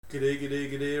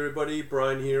G'day everybody,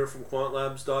 Brian here from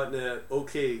quantlabs.net.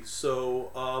 Okay, so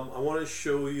I want to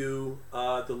show you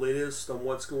the latest on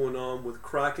what's going on with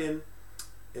Kraken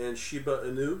and Shiba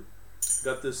Inu.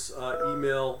 Got this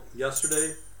email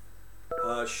yesterday.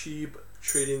 SHIB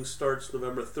trading starts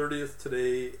November 30th.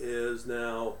 Today is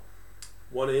now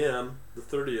 1 a.m. the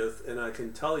 30th, and I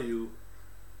can tell you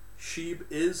SHIB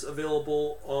is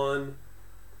available on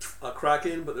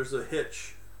Kraken, but there's a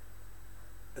hitch.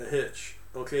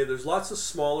 Okay, there's lots of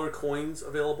smaller coins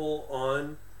available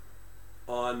on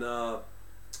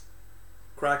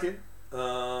Kraken,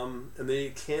 and they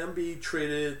can be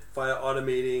traded via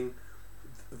automating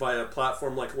via a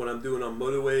platform like what I'm doing on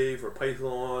MotiveWave or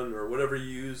Python or whatever you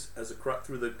use as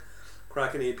through the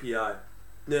Kraken API.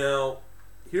 Now,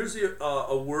 here's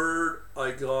a word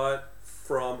I got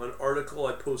from an article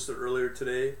I posted earlier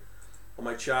today on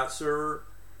my chat server.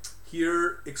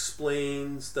 Here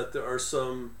explains that there are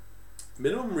some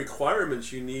minimum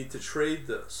requirements you need to trade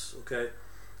this. Okay,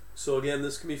 so again,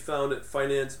 this can be found at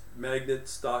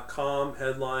financemagnets.com.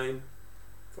 Headline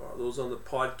for those on the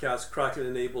podcast: Kraken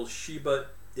enables Shiba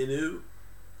Inu,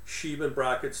 SHIB in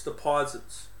brackets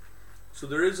deposits. So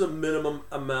there is a minimum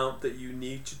amount that you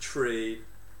need to trade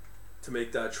to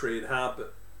make that trade happen.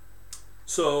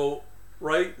 So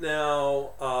right now,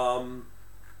 let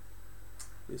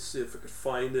me see if I could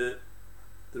find it.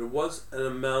 There was an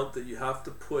amount that you have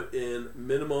to put in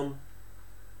minimum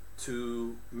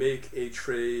to make a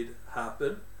trade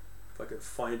happen. If I can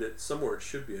find it somewhere, it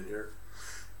should be in here.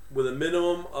 With a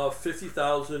minimum of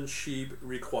 50,000 SHIB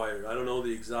required. I don't know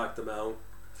the exact amount.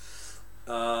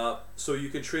 So you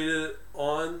can trade it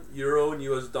on Euro and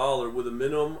US dollar with a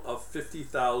minimum of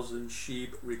 50,000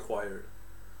 SHIB required.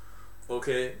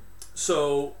 Okay,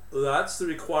 so that's the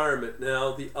requirement.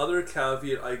 Now, the other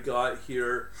caveat I got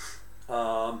here,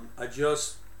 I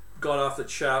just got off the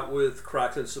chat with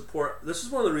Kraken support. This is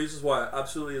one of the reasons why I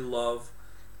absolutely love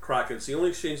Kraken. It's the only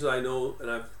exchange that I know, and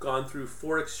I've gone through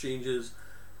 4 exchanges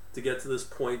to get to this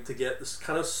point, to get this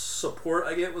kind of support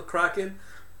I get with Kraken.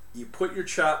 You put your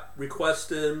chat request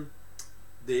in,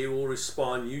 they will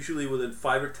respond usually within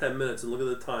 5 or 10 minutes, and look at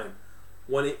the time,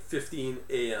 1:15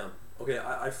 a.m. Okay,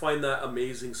 I find that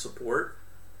amazing support,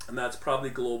 and that's probably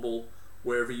global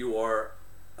wherever you are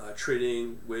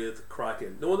trading with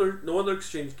Kraken. No other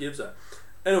exchange gives that.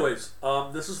 Anyways,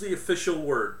 this is the official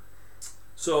word.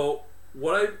 So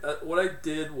what I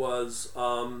did was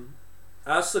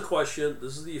ask the question.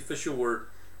 This is the official word.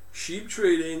 SHIB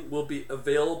trading will be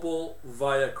available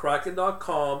via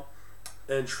kraken.com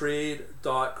and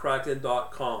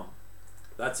trade.kraken.com.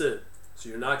 That's it. So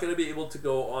you're not going to be able to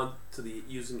go on to the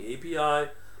using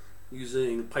API,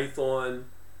 using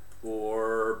Python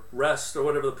or REST or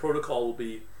whatever the protocol will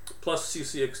be, plus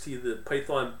CCXT, the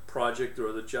Python project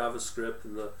or the JavaScript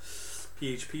and the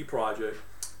PHP project,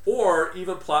 or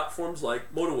even platforms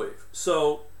like MotiveWave.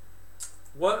 So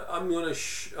what I'm gonna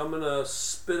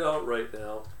spit out right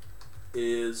now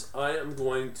is I am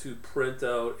going to print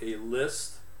out a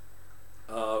list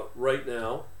right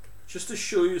now just to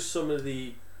show you some of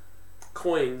the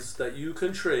coins that you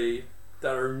can trade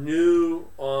that are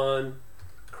new on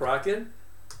Kraken.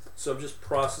 So I'm just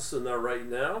processing that right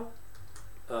now.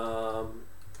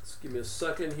 Just give me a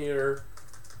second here,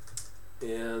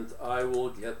 and I will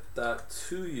get that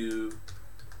to you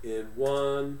in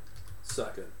 1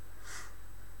 second.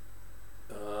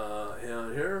 Hang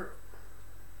on here.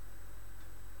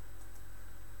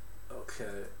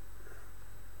 Okay.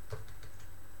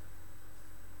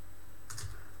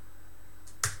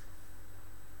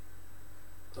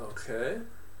 Okay.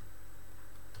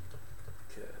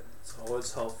 It's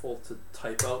always helpful to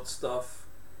type out stuff.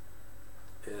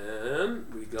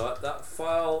 And we got that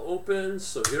file open,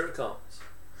 so here it comes.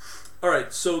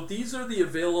 Alright, so these are the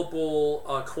available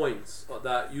coins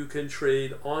that you can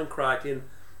trade on Kraken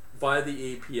via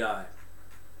the API.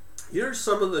 Here's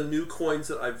some of the new coins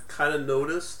that I've kind of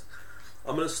noticed.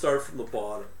 I'm going to start from the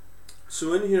bottom.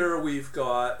 So in here we've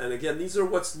got, and again, these are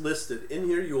what's listed. In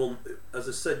here you will, as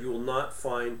I said, you will not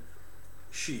find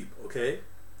SHIB, okay?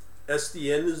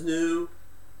 SDN is new.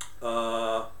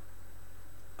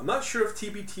 I'm not sure if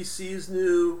TBTC is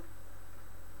new.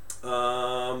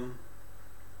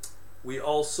 We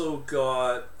also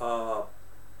got a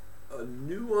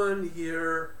new one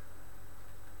here.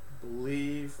 I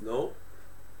believe, nope.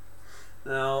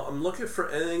 Now I'm looking for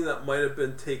anything that might have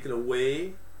been taken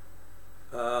away.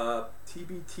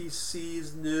 TBTC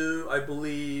is new, I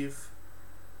believe.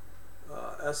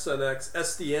 SNX,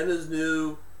 SDN is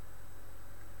new.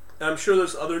 And I'm sure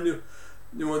there's other new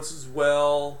ones as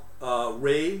well.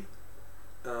 Ray,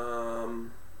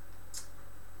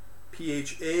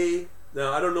 PHA,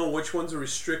 Now I don't know which ones are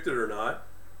restricted or not.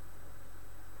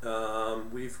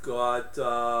 We've got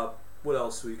what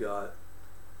else we got?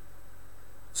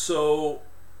 So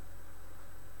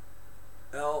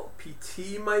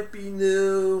LPT might be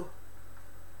new.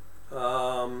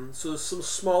 So there's some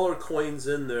smaller coins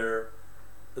in there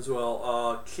as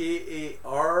well.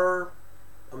 KAR,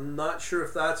 I'm not sure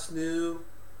if that's new.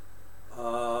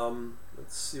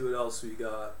 Let's see what else we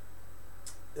got.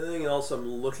 Anything else I'm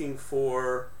looking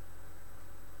for?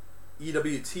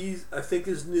 EWT I think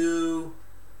is new.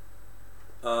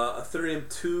 Ethereum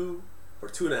 2 or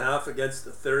 2.5 against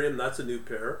Ethereum, that's a new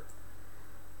pair.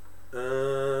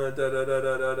 And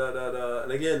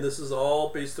again, this is all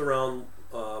based around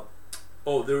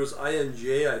there was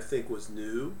INJ I think was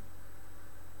new.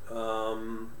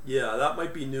 Yeah, that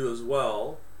might be new as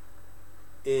well.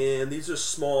 And these are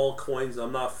small coins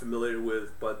I'm not familiar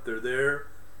with, but they're there.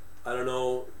 I don't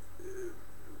know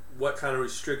what kind of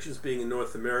restrictions being in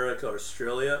North America or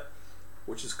Australia,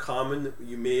 which is common.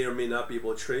 You may or may not be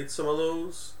able to trade some of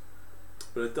those,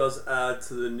 but it does add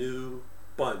to the new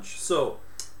bunch. So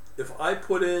if I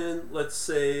put in, let's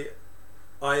say,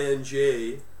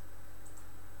 INJ,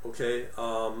 okay,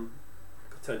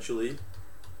 potentially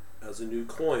as a new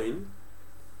coin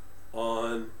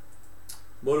on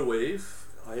Motorwave,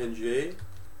 INJ,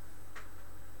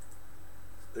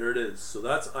 there it is. So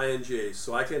that's INJ.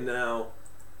 So I can now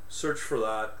search for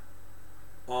that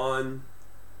on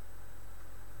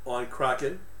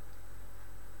Kraken.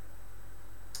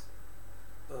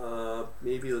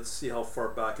 Maybe let's see how far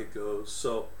back it goes.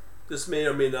 So this may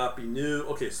or may not be new.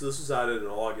 Okay, so this was added in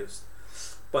August.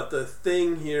 But the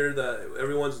thing here that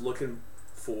everyone's looking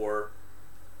for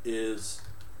is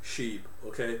SHIB.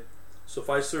 Okay, so if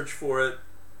I search for it,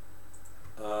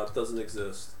 it doesn't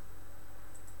exist.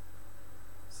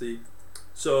 See?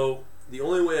 So the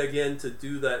only way again to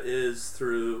do that is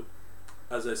through,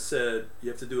 as I said, you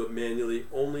have to do it manually,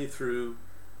 only through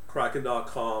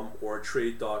Kraken.com or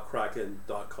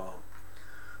trade.kraken.com.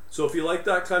 So if you like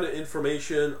that kind of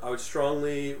information, I would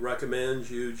strongly recommend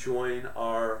you join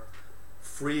our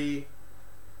free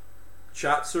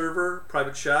chat server,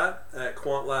 private chat at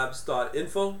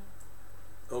quantlabs.info.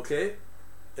 Okay,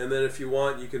 and then if you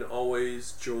want, you can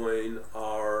always join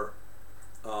our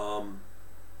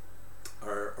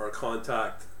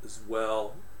contact as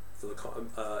well for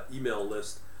the email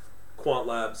list,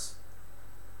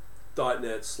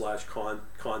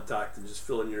 quantlabs.net/contact, and just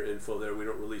fill in your info there. We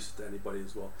don't release it to anybody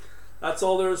as well. That's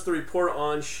all there is to report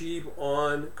on SHIB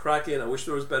on Kraken. I wish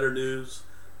there was better news.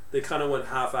 They kind of went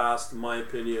half-assed in my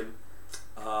opinion.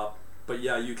 But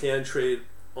yeah, you can trade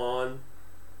on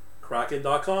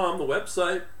Kraken.com, the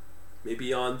website,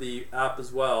 maybe on the app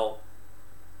as well,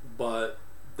 but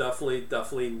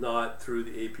definitely not through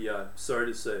the API. Sorry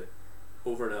to say.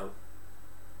 Over and out.